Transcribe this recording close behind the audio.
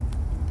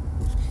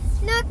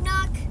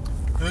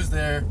Who's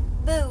there?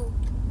 Boo.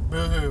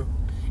 Boo-hoo.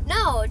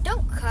 No,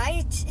 don't cry.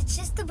 It's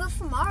just the Boo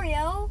from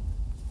Mario.